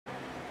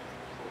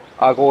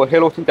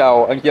Hello, xin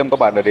chào anh chị em các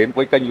bạn đã đến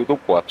với kênh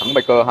YouTube của Thắng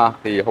Biker ha.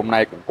 Thì hôm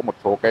nay cũng có một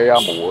số cái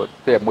mẫu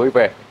xe mới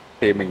về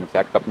thì mình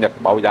sẽ cập nhật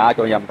báo giá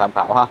cho anh em tham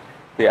khảo ha.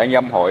 Thì anh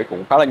em hỏi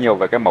cũng khá là nhiều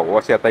về cái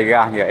mẫu xe tay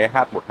ga như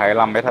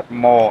SH125,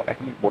 SH1,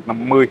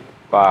 SH150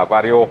 và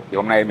Vario. Thì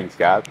hôm nay mình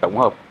sẽ tổng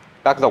hợp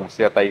các dòng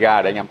xe tay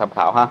ga để anh em tham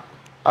khảo ha.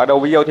 Ở đầu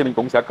video thì mình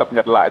cũng sẽ cập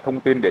nhật lại thông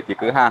tin địa chỉ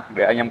cửa hàng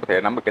để anh em có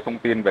thể nắm được cái thông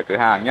tin về cửa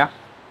hàng nhé.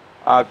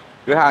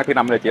 Cửa hàng thì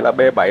nằm ở chỉ là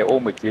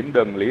B7O19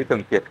 đường Lý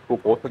Thường Kiệt, khu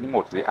phố số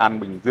 1, Dị An,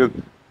 Bình Dương.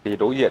 Thì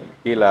đối diện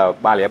kia là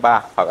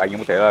 303, hoặc anh em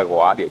có thể là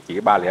gõ địa chỉ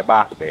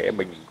 303 để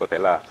mình có thể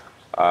là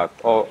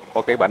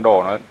có cái bản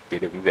đồ nó chỉ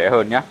được dễ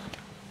hơn nhé.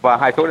 Và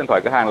hai số điện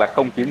thoại cửa hàng là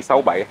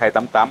 0967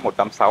 288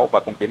 186 và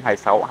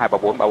 0926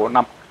 234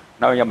 345.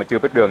 Nếu anh em mà chưa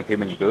biết đường thì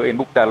mình cứ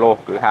inbox Zalo,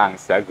 cửa hàng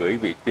sẽ gửi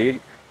vị trí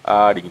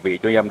định vị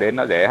cho anh em đến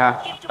nó dễ ha.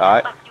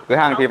 Đấy. Cửa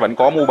hàng thì vẫn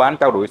có mua bán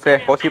trao đổi xe,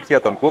 có ship xe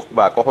toàn quốc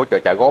và có hỗ trợ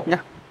trả góp nhé.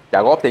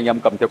 Trả góp thì anh em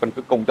cầm theo căn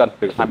cước công dân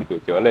từ 20 tuổi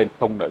trở lên,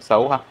 không nợ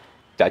xấu ha.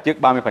 Trả trước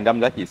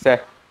 30% giá trị xe.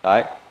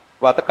 Đấy.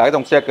 Và tất cả các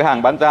dòng xe cửa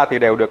hàng bán ra thì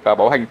đều được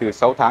bảo hành từ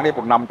 6 tháng đến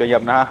 1 năm cho anh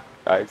em ha.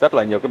 Đấy, rất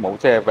là nhiều cái mẫu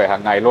xe về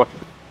hàng ngày luôn.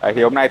 Đấy,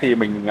 thì hôm nay thì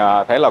mình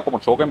thấy là có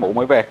một số cái mẫu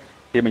mới về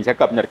thì mình sẽ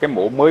cập nhật cái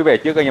mẫu mới về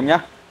trước anh em nhé.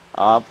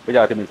 Bây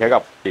giờ thì mình sẽ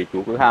gặp chị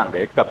chủ cửa hàng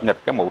để cập nhật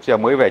cái mẫu xe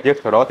mới về trước,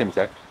 sau đó thì mình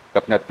sẽ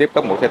cập nhật tiếp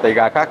các mẫu xe tay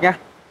ga khác nhé.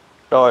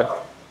 Rồi,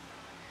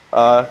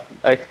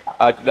 đây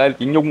là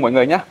chị Nhung mọi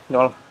người nhé.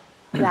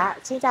 Dạ,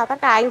 xin chào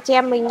tất cả anh chị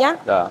em mình nhé.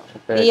 Dạ,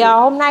 okay. Thì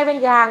hôm nay bên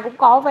cửa hàng cũng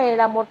có về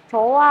là một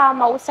số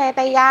mẫu xe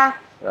tay ga.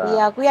 Dạ. Thì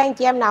quý anh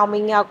chị em nào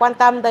mình quan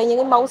tâm tới những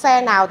cái mẫu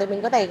xe nào thì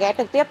mình có thể ghé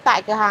trực tiếp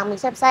tại cửa hàng mình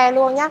xem xe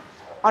luôn nhé.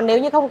 Còn nếu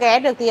như không ghé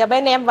được thì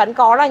bên em vẫn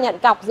có là nhận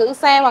cọc giữ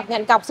xe hoặc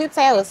nhận cọc ship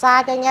xe ở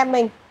xa cho anh em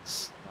mình.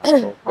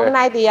 Okay. Hôm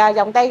nay thì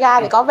dòng tay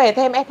ga thì có về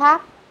thêm SH.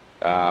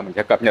 Mình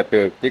sẽ cập nhật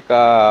từ chiếc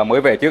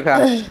mới về trước ha.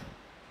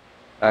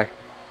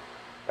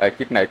 Đây,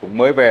 chiếc này cũng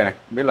mới về này,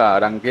 không biết là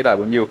đăng ký là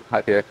bao nhiêu,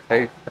 thì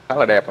thấy khá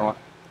là đẹp đúng không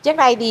ạ? Chiếc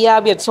này thì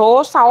biển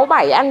số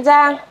 67 An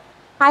Giang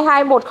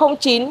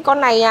 22109,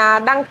 con này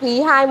đăng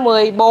ký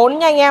 214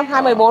 nha anh em,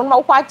 214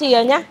 mẫu khóa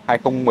chìa nhá.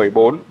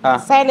 2014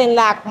 Xe liền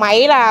lạc,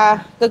 máy là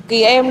cực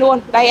kỳ êm luôn.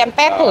 Đây em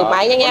test thử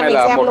máy cho anh em mình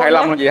xem luôn.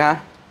 125 luôn gì ha?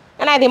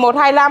 Cái này thì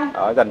 125.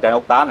 Dần trần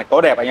ốc tán này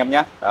có đẹp anh em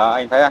nhé.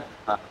 Anh thấy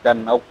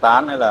trần ốc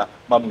tán hay là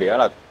mâm đĩa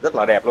là rất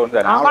là đẹp luôn.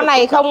 Con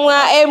này không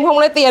êm không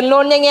lấy tiền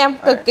luôn nha anh em,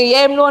 cực kỳ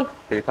êm luôn.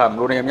 Thì thầm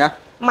luôn anh em nhé.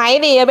 Máy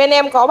thì bên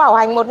em có bảo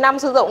hành 1 năm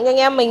sử dụng cho anh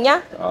em mình nhá.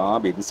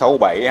 Biển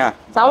 67 ha.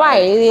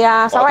 67 thì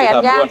 67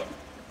 An Giang.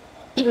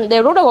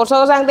 Đều rút được hồ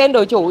sơ sang tên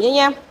đổi chủ nha anh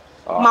em.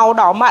 Màu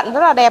đỏ mận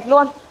rất là đẹp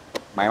luôn.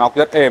 Máy móc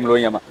rất êm luôn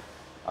anh em ạ.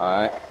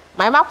 Đấy.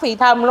 Máy móc thì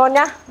thầm luôn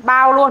nhá,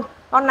 bao luôn.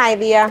 Con này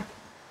thì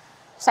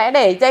sẽ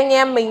để cho anh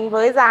em mình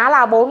với giá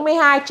là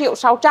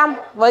 42.600.000.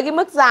 Với cái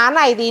mức giá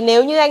này thì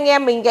nếu như anh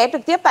em mình ghé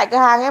trực tiếp tại cửa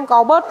hàng em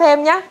có bớt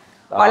thêm nhá.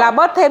 Gọi là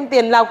bớt thêm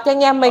tiền lộc cho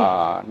anh em mình.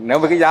 Nếu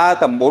với cái giá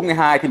tầm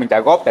 42 thì mình trả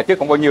góp, trả trước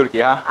không bao nhiêu được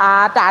chị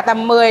ha? Trả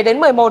tầm 10 đến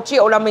 11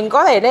 triệu là mình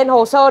có thể lên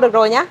hồ sơ được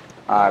rồi nhá.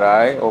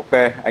 Đấy,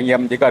 ok. Anh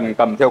em chỉ cần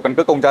cầm theo căn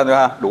cước công dân thôi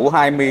ha, đủ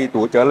 20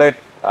 tuổi trở lên.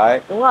 Đấy.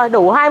 Đúng rồi,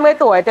 đủ 20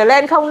 tuổi trở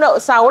lên không nợ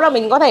xấu là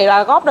mình có thể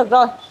là góp được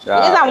rồi. Những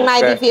cái dòng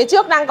này thì phía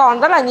trước đang còn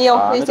rất là nhiều.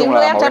 Thì xíu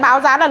nữa em sẽ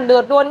báo giá lần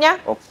lượt luôn nhá.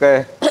 Ok.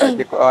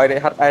 Đây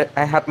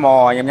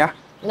SH1 anh em nhá.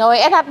 Rồi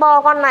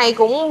SH1 con này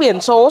cũng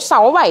biển số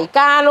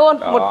 67K luôn.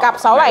 Một cặp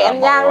 67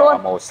 An Giang luôn.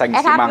 Màu xanh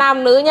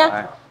SH5 nữ nhá.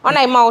 Đấy. Con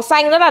này màu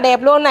xanh rất là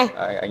đẹp luôn này.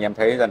 Đấy, anh em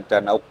thấy dần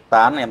trần ốc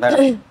tán em thấy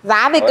này.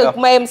 Giá thì cực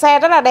mềm, xe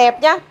rất là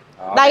đẹp nhá.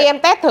 Đây đẹp. Em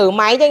test thử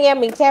máy cho anh em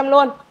mình xem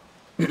luôn.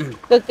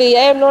 Cực kỳ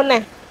êm luôn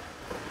này.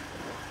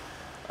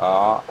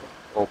 Đó,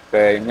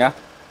 ok nhá.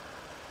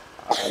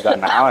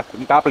 Dàn áo này,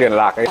 cũng cáp liền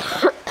lạc ấy.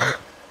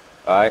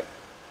 Đấy,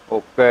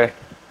 ok.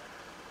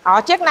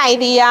 Đó, chiếc này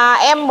thì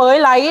em mới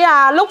lấy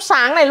lúc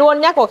sáng này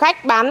luôn nhá, của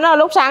khách bán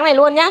lúc sáng này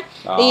luôn nhá.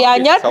 Thì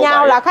nhớt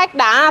nhau là khách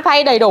đã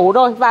thay đầy đủ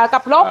rồi. Và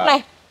cặp lốp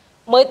này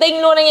mới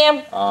tinh luôn anh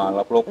em.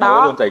 Lốp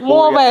đó, luôn, giày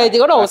mua về chỉ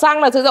có đổ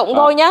xăng là sử dụng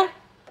thôi nhá.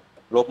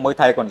 Lốp mới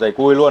thay còn giày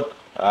cui luôn.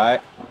 Đấy.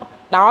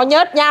 Đó,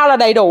 nhớt nhau là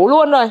đầy đủ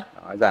luôn rồi.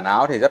 Dàn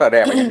áo thì rất là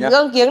đẹp anh em nhé.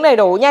 Gương kiếng đầy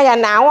đủ nha,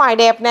 dàn áo ngoài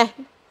đẹp này.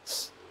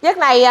 Chiếc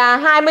này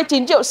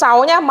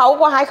 29.600.000 nhá, mẫu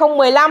của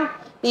 2015.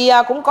 Thì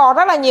cũng có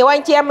rất là nhiều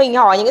anh chị em mình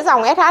hỏi những cái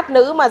dòng SH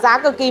nữ mà giá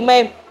cực kỳ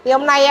mềm. Thì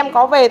hôm nay em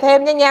có về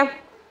thêm nha anh em.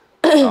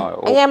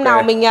 Anh em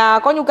nào mình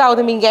có nhu cầu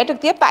thì mình ghé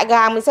trực tiếp tại cửa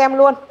hàng mình xem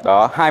luôn.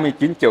 Đó,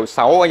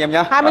 29.600.000 anh em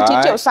nhé.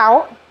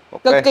 29.600.000.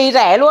 Cực kỳ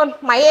rẻ luôn,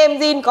 máy êm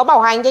zin có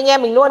bảo hành cho anh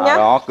em mình luôn nhá.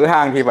 Đó, cửa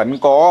hàng thì vẫn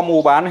có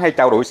mua bán hay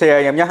trao đổi xe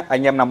anh em nhé.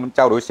 Anh em nào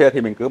trao đổi xe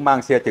thì mình cứ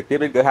mang xe trực tiếp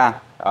đến cửa hàng.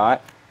 Đấy.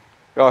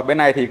 Rồi bên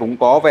này thì cũng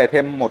có về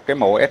thêm một cái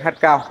mẫu SH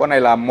cao. Con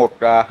này là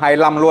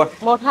 125 luôn.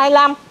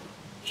 125.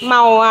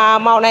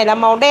 Màu này là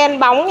màu đen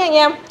bóng nha anh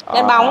em.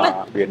 Đen bóng này.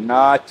 Biển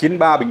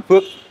 93 Bình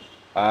Phước.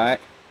 Đấy.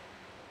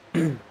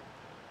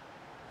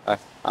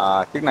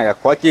 Chiếc này là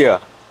khóa chìa.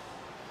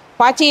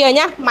 Khóa chìa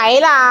nhá.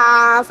 Máy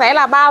là sẽ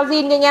là bao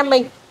zin cho anh em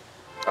mình.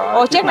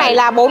 Chiếc này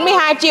là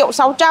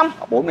 42.600.000.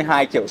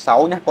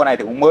 42.600.000 nhé. Con này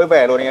thì cũng mới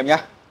về luôn anh em nhé.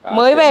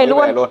 Mới về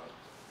luôn.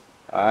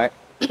 Đấy.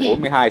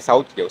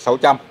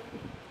 42.600.000.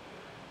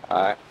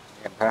 Đấy.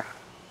 Em thấy.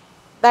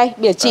 Đây,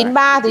 biển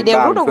 93 thì đều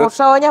rút được hồ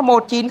sơ nhá,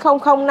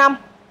 19005.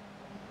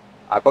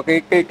 Có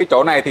cái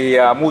chỗ này thì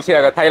mua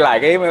xe thay lại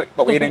cái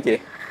cọc in anh chị.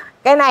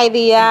 Cái này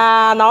thì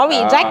nó bị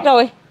rách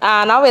rồi.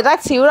 Nó bị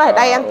rách xíu rồi.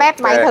 Đây em test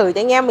máy thử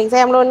cho anh em mình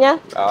xem luôn nhá.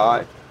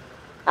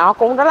 Đó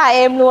cũng rất là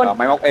êm luôn.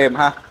 Máy móc êm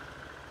ha.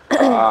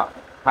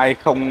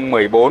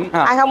 2014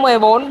 ha.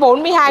 2014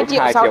 42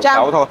 triệu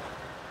 600 thôi.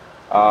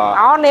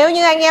 Đó, nếu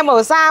như anh em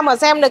ở xa mà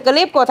xem được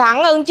clip của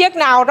Thắng ưng chiếc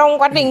nào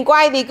trong quá trình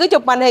quay thì cứ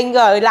chụp màn hình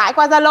gửi lại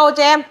qua Zalo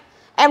cho em.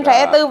 Em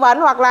sẽ tư vấn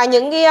hoặc là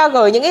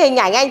gửi những cái hình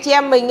ảnh anh chị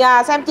em mình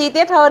xem chi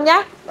tiết hơn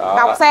nhá.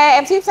 Đọc xe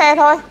em ship xe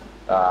thôi.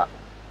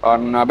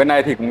 Còn bên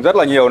này thì cũng rất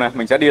là nhiều này,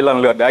 mình sẽ đi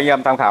lần lượt để anh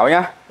em tham khảo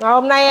nhá.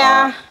 Hôm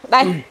nay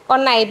đây,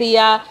 con này thì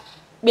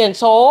biển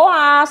số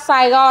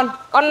Sài Gòn.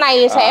 Con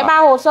này sẽ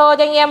bao hồ sơ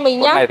cho anh em mình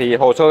nhá. Con này thì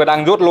hồ sơ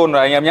đang rút luôn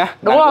rồi anh em nhé.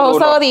 Đúng rồi, hồ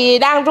sơ thì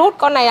đang rút.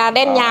 Con này là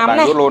đen nhám này.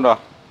 Đang rút luôn rồi.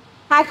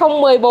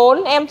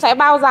 2014 em sẽ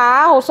bao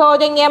giá hồ sơ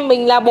cho anh em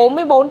mình là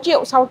 44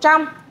 triệu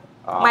 600.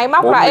 Máy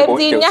móc là êm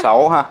zin nhá.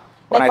 6 ha.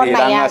 Con đây,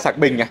 này thì đang sạc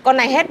bình nhỉ. Con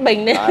này hết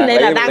bình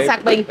nên là đang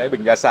sạc bình. Lấy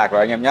bình ra sạc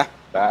rồi anh em nhé.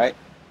 Đấy.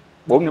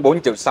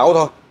 44 triệu 6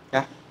 thôi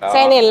nhá.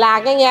 Xe nền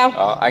lạc anh em.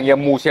 Anh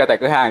em mua xe tại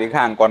cửa hàng thì cửa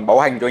hàng còn bảo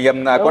hành cho anh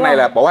em. Con này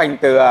là bảo hành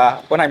từ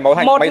con này bảo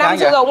hành một mấy năm tháng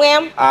sử dụng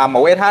em.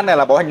 Mẫu SH này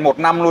là bảo hành 1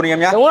 năm luôn anh em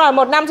nhé. Đúng rồi,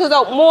 1 năm sử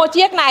dụng. Mua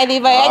chiếc này thì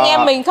về anh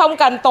em mình không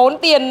cần tốn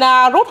tiền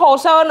rút hồ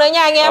sơ nữa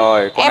nha anh em.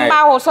 Rồi, em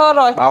bao hồ sơ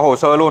rồi. Bao hồ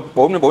sơ luôn,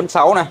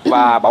 44.6 này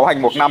và bảo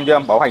hành 1 năm cho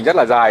em, bảo hành rất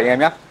là dài anh em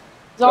nhé.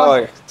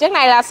 Rồi. Chiếc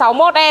này là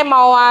 61E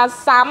màu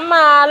xám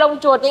lông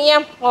chuột anh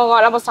em,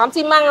 gọi là một xám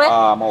xi măng đấy.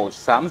 Màu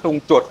xám lông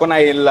chuột, con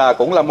này là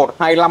cũng là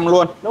 125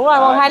 luôn. Đúng rồi,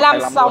 125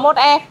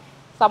 61E,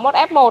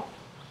 61F1.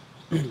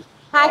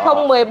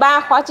 2013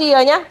 khóa chì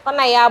rồi nhá. Con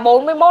này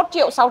 41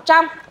 triệu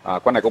 600.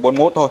 Con này có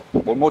 41 thôi,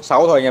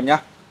 41.6 thôi anh em nhé.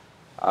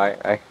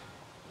 Đây,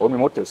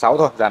 41 triệu 6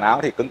 thôi. Dàn áo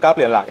thì cứng cáp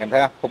liền lạc em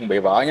thấy không bị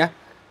vỡ nhé.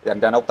 Dàn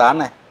tràn ốc tán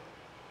này.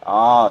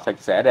 Sạch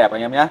sẽ đẹp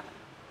anh em nhé.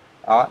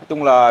 Nói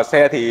chung là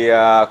xe thì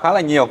khá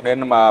là nhiều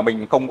nên mà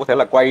mình không có thể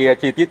là quay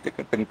chi tiết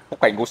từng khung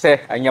cảnh của xe.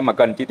 Anh em mà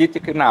cần chi tiết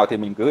cái nào thì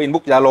mình cứ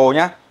inbox Zalo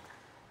nhé.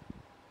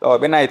 Rồi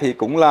bên này thì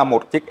cũng là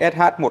một chiếc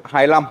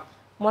SH125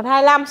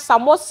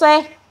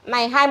 61C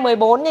này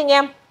 2014 nha anh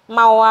em,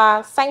 màu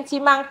xanh xi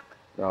măng.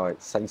 Rồi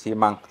xanh xi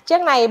măng.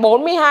 Chiếc này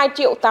 42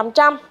 triệu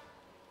 800.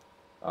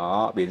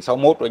 Đó, biển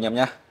 61 rồi anh em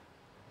nhé.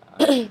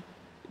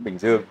 Bình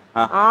Dương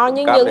ha.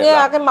 Nhưng những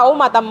cái mẫu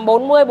mà tầm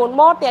 40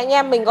 41 thì anh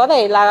em mình có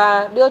thể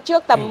là đưa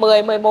trước tầm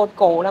 10 11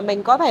 cổ là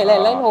mình có thể là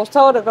lên hồ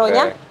sơ được rồi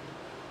nhá.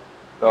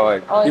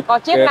 Rồi có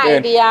chiếc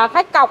này thì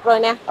khách cọc rồi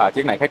nè.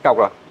 Chiếc này khách cọc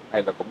rồi.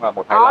 Hay là cũng là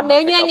 125.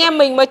 Nếu như anh em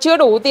mình mà chưa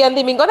đủ tiền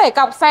thì mình có thể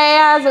cọc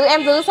xe,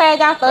 giữ xe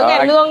cho tới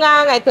ngày lương,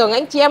 ngày thưởng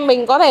anh chị em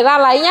mình có thể ra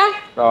lấy nhá.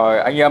 Rồi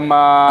anh em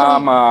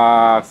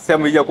mà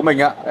xem video của mình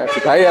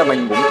thì thấy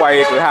mình cũng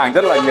quay cửa hàng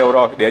rất là nhiều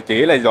rồi, địa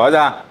chỉ là rõ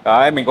ra.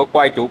 Đấy, mình có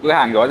quay chủ cửa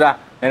hàng rõ ra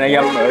nên anh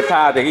em ở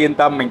xa thì yên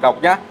tâm mình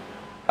cọc nhá.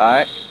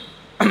 Đấy.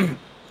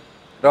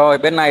 Rồi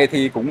bên này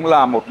thì cũng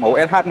là một mẫu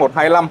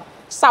SH125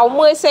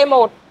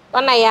 60C1.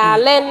 Con này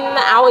lên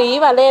áo Ý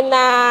và lên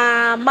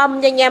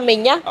mâm cho anh em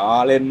mình nhá.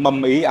 Lên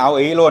mâm Ý, áo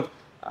Ý luôn.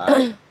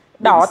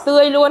 Đỏ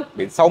tươi luôn.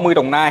 Biển 60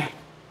 Đồng Nai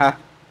ha.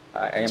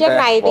 Chiếc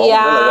này thì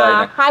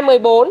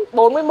 2014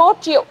 41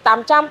 triệu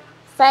 800.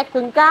 Xe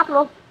cứng cáp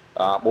luôn.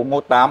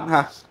 418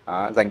 ha.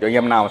 Dành cho anh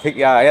em nào thích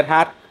SH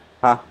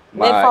ha,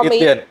 mà ít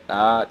tiền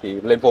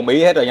thì lên phô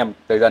Mỹ hết rồi anh em,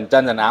 từ dần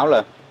chân dần áo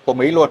là phô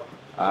Mỹ luôn.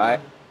 Đấy.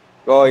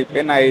 Rồi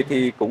bên này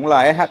thì cũng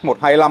là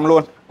SH125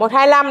 luôn.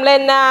 125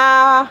 lên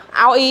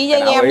áo Ý cho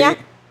anh em nhé.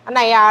 Con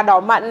này đỏ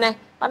mận này.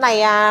 Con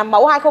này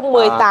mẫu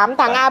 2018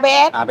 thằng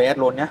ABS. ABS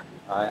luôn nhé.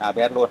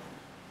 ABS luôn.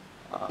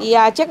 Thì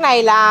chiếc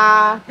này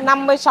là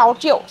 56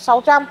 triệu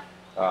 600.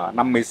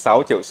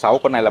 56 triệu 6.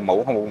 Con này là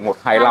mẫu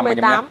 125 anh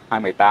em nhé.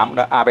 218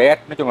 đó, ABS.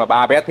 Nói chung là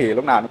ABS thì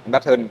lúc nào nó cũng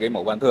đắt hơn cái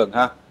mẫu bán thường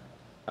ha.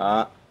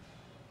 Đó.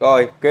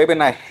 Rồi kế bên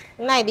này.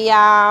 Cái này thì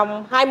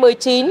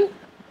 219.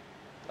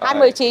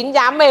 219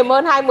 giá mềm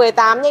hơn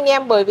 218 nha anh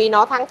em, bởi vì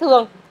nó thắng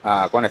thường.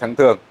 Con này thắng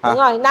thường ha. Đúng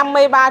rồi,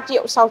 53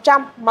 triệu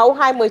 600, mẫu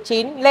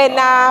 219 lên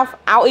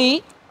áo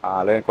Ý.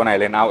 Lên con này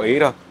lên áo Ý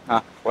thôi ha.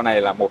 Con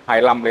này là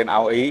 125 lên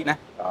áo Ý này.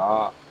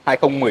 Đó,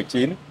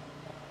 2019.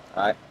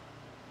 Đấy.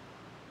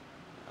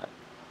 Nói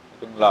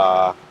chung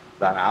là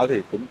dàn áo thì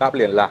cũng cáp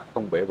liền lạc,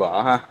 không bể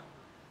vỡ ha.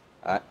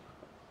 Đấy.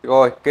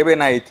 Rồi, cái bên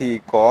này thì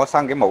có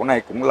sang cái mẫu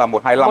này cũng là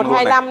 125 luôn.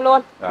 125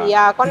 luôn. Thì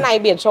con này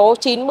biển số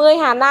 90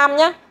 Hà Nam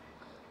nhá.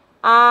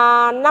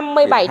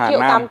 57 triệu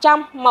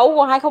 800, mẫu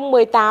của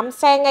 2018,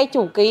 xe ngay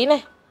chủ ký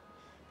này.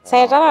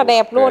 Xe rất là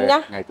đẹp luôn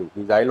nhá. Ngay chủ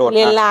ký giấy luôn.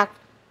 Liên lạc.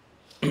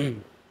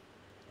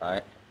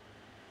 Đấy.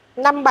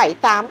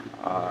 578.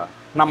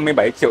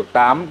 57 triệu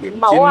 8 biển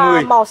mẫu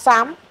 90. Màu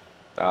xám.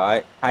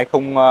 Đấy,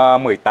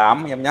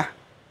 2018 em nhá.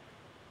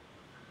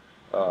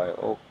 Rồi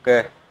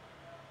ok.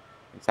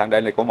 Sang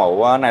đây này có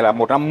mẫu này là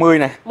 150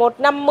 này.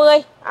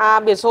 150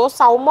 biển số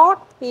 61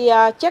 thì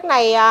chiếc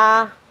này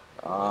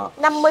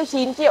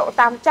 59 triệu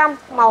 800,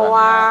 màu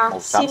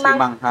xi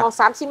măng, màu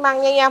xám xi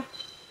măng nha anh em.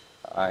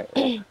 Đấy,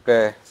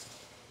 ok.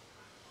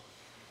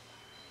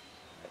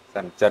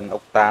 Dàn chân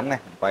ốc tán này,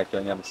 quay cho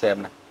anh em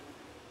xem này.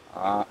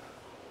 Đó.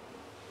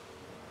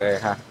 Ok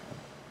ha.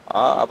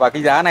 Đó, và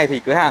cái giá này thì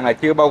cửa hàng là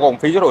chưa bao gồm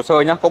phí rút hồ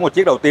sơ nhá. Có một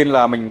chiếc đầu tiên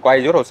là mình quay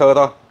rút hồ sơ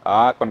thôi.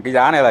 Đó, còn cái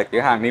giá này là cửa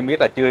hàng niêm yết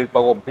là chưa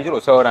bao gồm phí rút hồ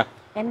sơ này.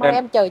 Em mời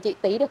em chờ chị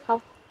tí được không?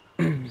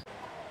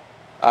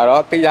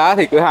 Đó, cái giá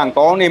thì cửa hàng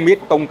có niêm yết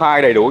công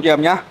khai đầy đủ cho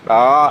em nhé.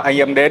 Đó, anh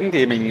em đến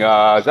thì mình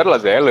rất là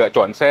dễ lựa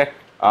chọn xe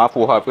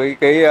phù hợp với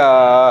cái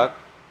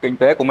kinh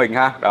tế của mình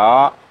ha.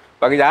 Đó,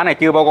 và cái giá này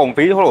chưa bao gồm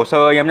phí rút hồ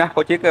sơ anh em nhé.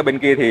 Có chiếc bên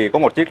kia thì có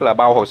một chiếc là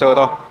bao hồ sơ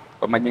thôi.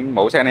 Còn mà những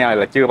mẫu xe này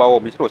là chưa bao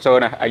gồm phí rút hồ sơ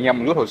này. Anh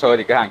em rút hồ sơ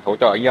thì cửa hàng hỗ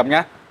trợ anh em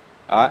nhé.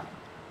 Đó.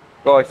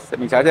 Rồi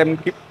mình sẽ xem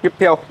tiếp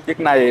theo. Chiếc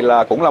này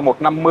là cũng là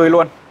 150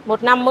 luôn.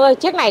 150,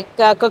 chiếc này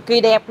cực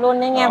kỳ đẹp luôn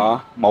nha anh em.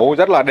 Mẫu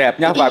rất là đẹp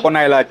nhá. Và con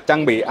này là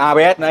trang bị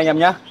ABS nữa anh em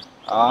nhé.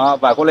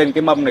 Và có lên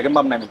cái mâm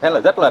này mình thấy là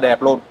rất là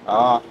đẹp luôn.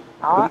 Đó,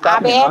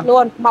 ABS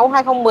luôn. Mẫu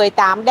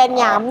 2018 đen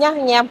nhám nhá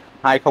anh em.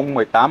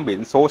 2018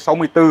 biển số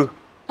 64.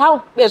 Không,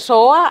 biển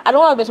số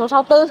đúng rồi, biển số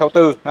 64.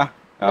 64 ha.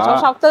 Biển số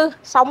 64,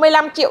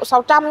 65 triệu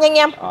 600 nha anh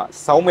em.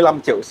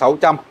 65 triệu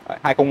 600.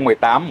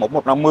 2018 mẫu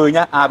 150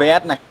 nhá,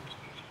 ABS này.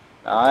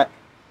 Đấy.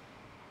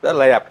 Rất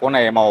là đẹp, con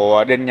này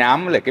màu đen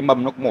nhám với lại cái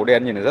mâm nó cũng màu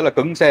đen, nhìn rất là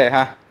cứng xe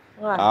ha.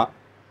 Rồi. Đó.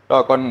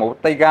 Rồi còn mẫu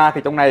tay ga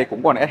thì trong này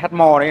cũng còn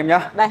SH1 đấy em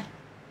nhá. Đây.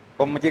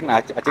 Có một chiếc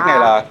này, chiếc này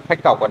là khách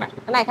cọc rồi này.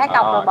 Cái này khách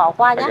cọc rồi bỏ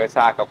qua nhá.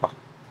 Xa cọc rồi.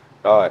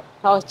 Rồi.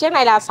 Rồi, chiếc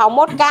này là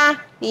 61k.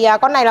 Thì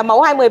con này là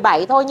mẫu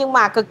 2017 thôi nhưng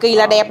mà cực kỳ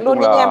là đẹp luôn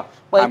nha anh em.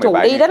 Bởi chủ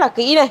đi rất là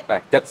kỹ này. Đây,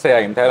 chất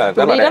xe em thấy là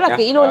rất là đẹp. Rất là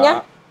kỹ luôn nhá.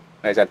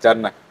 Này dàn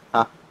chân này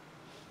ha.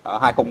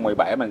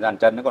 2017 mình dàn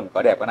chân nó còn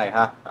có đẹp cái này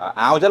ha.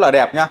 Áo rất là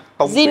đẹp nhá,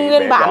 không zin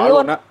nguyên bản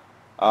luôn.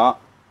 Đó.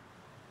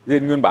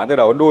 Zin nguyên bản từ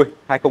đầu đến đuôi.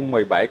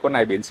 2017 con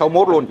này biển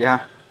 61 luôn chị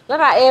ha.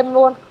 Rất là êm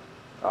luôn.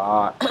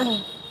 Đó.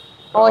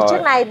 Rồi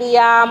chiếc này thì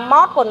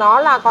mod của nó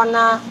là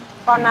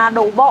còn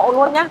đủ bộ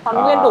luôn nhá,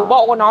 còn nguyên đủ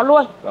bộ của nó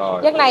luôn.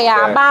 Rồi, chiếc này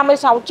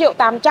 36 triệu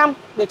 800,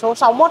 biển số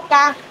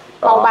 61k,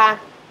 màu vàng.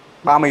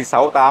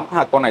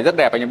 36.8, con này rất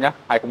đẹp anh em nhé.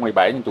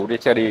 2017 nhưng chủ đi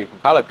xe đi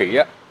khá là kỹ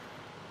á.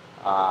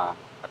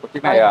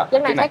 Chiếc này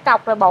chiếc này khách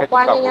cọc rồi bỏ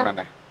qua nha.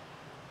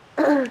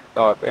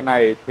 Rồi cái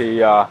này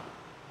thì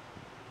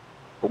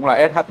cũng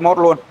là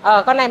SH1 luôn.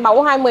 Con này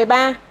mẫu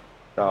 2013.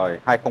 Rồi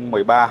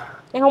 2013.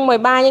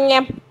 2013 nha anh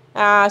em.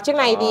 Chiếc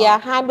này thì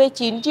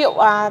 29 triệu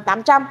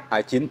 800.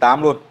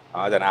 298 luôn.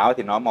 Dàn áo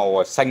thì nó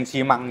màu xanh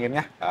xi măng em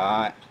nhé.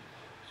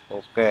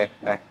 Ok,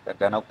 đây,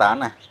 dàn ốc tán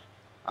này.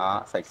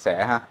 Sạch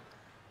sẽ ha.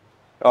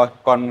 Rồi,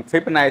 còn phía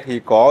bên này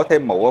thì có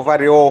thêm mẫu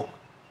Vario.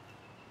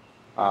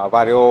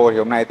 Vario thì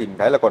hôm nay thì mình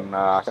thấy là còn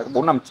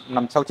 4,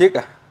 5, 6 chiếc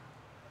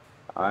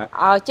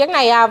chiếc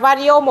này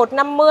Vario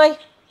 150.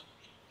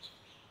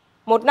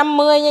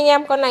 150 nha anh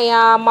em. Con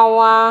này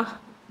màu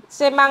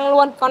xi măng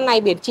luôn. Con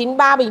này biển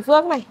 93 Bình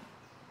Phước này.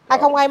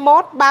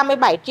 2021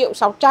 37 triệu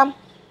 600.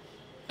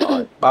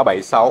 Rồi,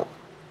 376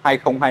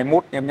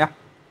 2021 em nhé.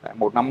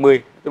 150,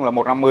 nói chung là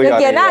 150 giờ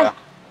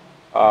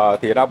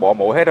thì đã bỏ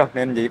mẫu hết rồi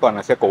nên chỉ còn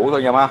là xe cũ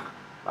thôi em ha.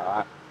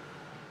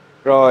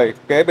 Rồi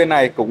kế bên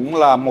này cũng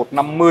là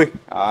 150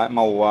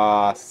 màu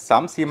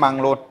xám xi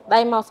măng luôn.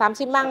 Đây màu xám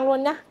xi măng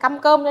luôn nhá, cắm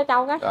cơm cho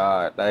cháu cái.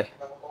 Đây.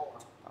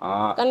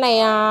 Con này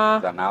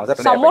dàn áo rất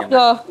là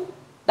 61G.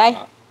 Đây.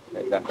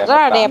 Rất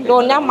là đẹp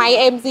luôn nhá, máy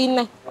êm zin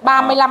này.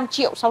 35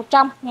 triệu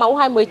 600, mẫu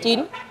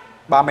 2019.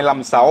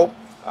 35.6.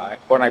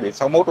 Con này biển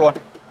 61 luôn.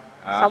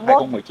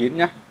 2019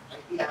 nhá.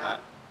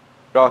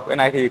 Rồi cái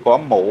này thì có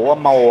mẫu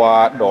màu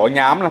đỏ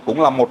nhám là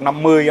cũng là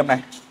 150 em này.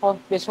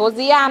 Biển số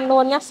Dĩ An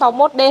luôn nhá,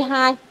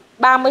 61D2,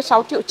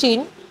 36 triệu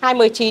 9,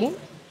 2019.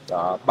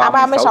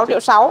 36 triệu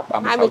 6,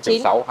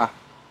 2019. 6 ha.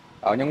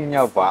 Ở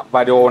những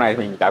video này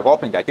mình trả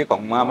góp, mình trả trước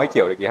còn mấy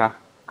triệu được chị ha.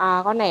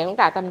 Con này cũng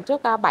trả tầm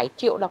trước 7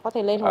 triệu là có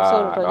thể lên hồ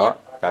sơ được rồi nhé.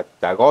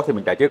 Trả góp thì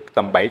mình trả trước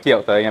tầm 7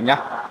 triệu tới em nhé.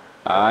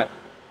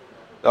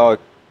 Rồi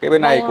cái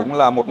bên này cũng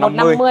là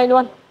 150. 150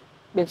 luôn.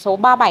 Biển số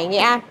 37 Nghệ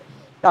An.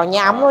 Đỏ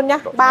nhám luôn nhá,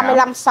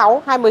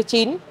 35.6,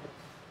 2019.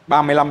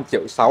 35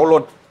 triệu 6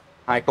 luôn.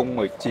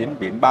 2019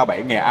 biển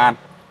 37 Nghệ An.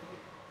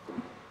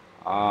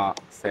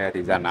 Xe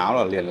thì dàn áo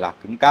là liền lạc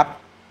cứng cáp.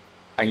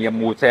 Anh em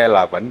mua xe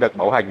là vẫn được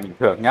bảo hành bình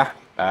thường nhá.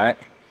 Đấy.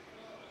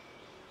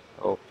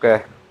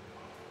 Ok.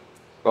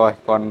 Rồi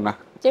còn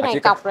chiếc này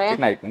cọc rồi em.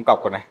 Chiếc này cũng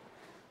cọc rồi này.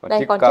 Đây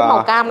chiếc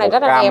màu cam này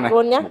rất là đẹp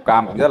luôn nhá. Màu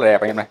cam cũng rất là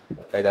đẹp anh em này.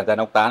 Đây là dàn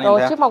ốc tán.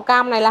 Rồi chiếc màu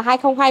cam này là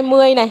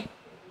 2020 này.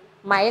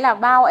 Máy là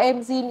bao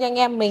êm zin cho anh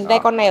em mình. Đây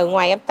con này ở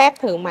ngoài em test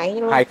thử máy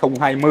luôn.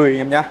 2020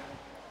 em nhá.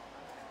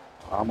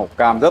 Màu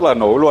cam rất là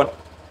nổi luôn.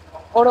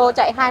 Ô tô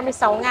chạy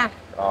 26.000.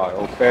 Rồi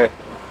ok.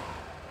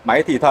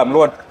 Máy thì thầm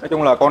luôn. Nói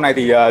chung là con này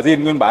thì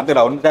zin nguyên bản từ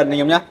đầu đến chân anh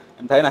em nhá.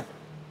 Em thấy này.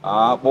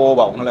 Bô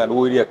bọng là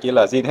đuôi điệp kia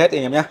là zin hết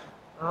anh em nhá.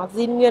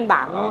 Zin nguyên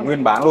bản luôn.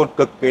 Nguyên bản luôn,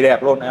 cực kỳ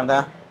đẹp luôn em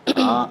thấy.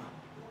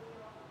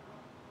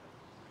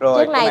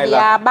 Rồi chiếc này thì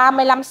là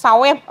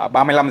 35.6 em.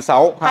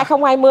 35.6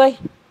 2020.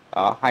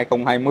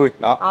 2020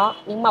 đó.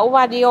 Những mẫu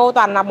video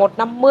toàn là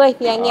 150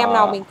 thì anh em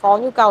nào mình có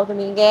nhu cầu thì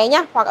mình ghé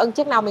nhá, hoặc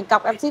chiếc nào mình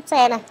cọc em ship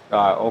xe này.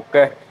 Rồi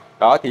ok.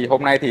 Đó thì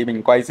hôm nay thì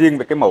mình quay riêng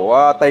về cái mẫu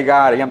tay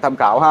ga để anh em tham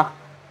khảo ha.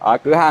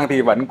 Cửa hàng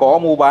thì vẫn có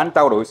mua bán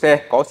trao đổi xe,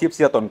 có ship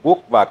xe toàn quốc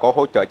và có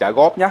hỗ trợ trả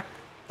góp nhá.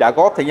 Trả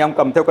góp thì anh em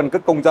cầm theo căn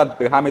cước công dân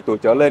từ 20 tuổi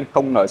trở lên,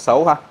 không nợ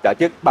xấu ha, trả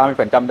trước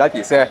 30% giá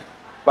trị xe.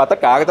 Và tất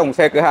cả các dòng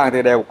xe cửa hàng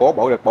thì đều có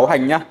bảo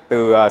hành nhá,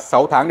 từ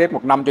 6 tháng đến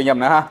 1 năm cho anh em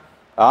nữa ha.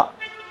 Đó.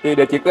 Thì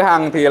địa chỉ cửa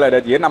hàng thì là địa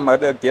chỉ nằm ở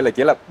chỉ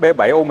là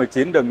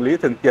B7O19 đường Lý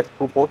Thường Kiệt,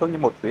 khu phố Thống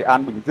Nhất 1, Thị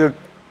An, Bình Dương.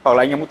 Hoặc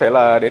là anh em có thể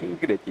là đến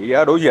cái địa chỉ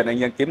đối diện,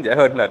 anh em kiếm dễ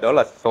hơn là đó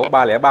là số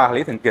 303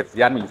 Lý Thường Kiệt,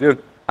 Thị An, Bình Dương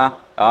ha.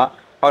 Đó.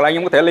 Hoặc là anh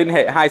em có thể liên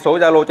hệ 2 số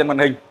Zalo trên màn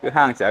hình, cửa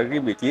hàng sẽ ghi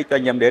vị trí cho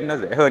anh em đến nó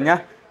dễ hơn nhá.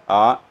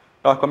 Đó.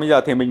 Rồi còn bây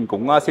giờ thì mình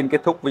cũng xin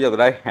kết thúc video tại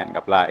đây. Hẹn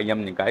gặp lại anh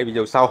em những cái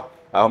video sau.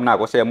 Hôm nào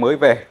có xe mới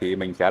về thì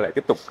mình sẽ lại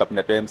tiếp tục cập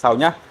nhật cho em sau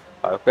nhé.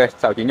 Ok,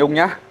 chào chị Nhung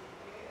nhé.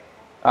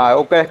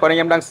 Ok, còn anh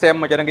em đang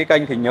xem mà chưa đăng ký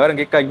kênh thì nhớ đăng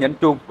ký kênh, nhấn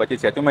chuông và chia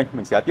sẻ cho mình.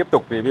 Mình sẽ tiếp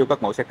tục review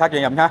các mẫu xe khác cho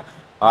anh em nhé.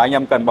 Anh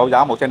em cần báo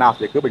giá mẫu xe nào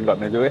thì cứ bình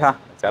luận ở dưới ha.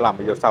 Mình sẽ làm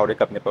video sau để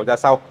cập nhật báo giá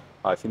sau.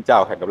 Xin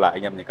chào, hẹn gặp lại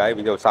anh em những cái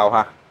video sau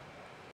ha.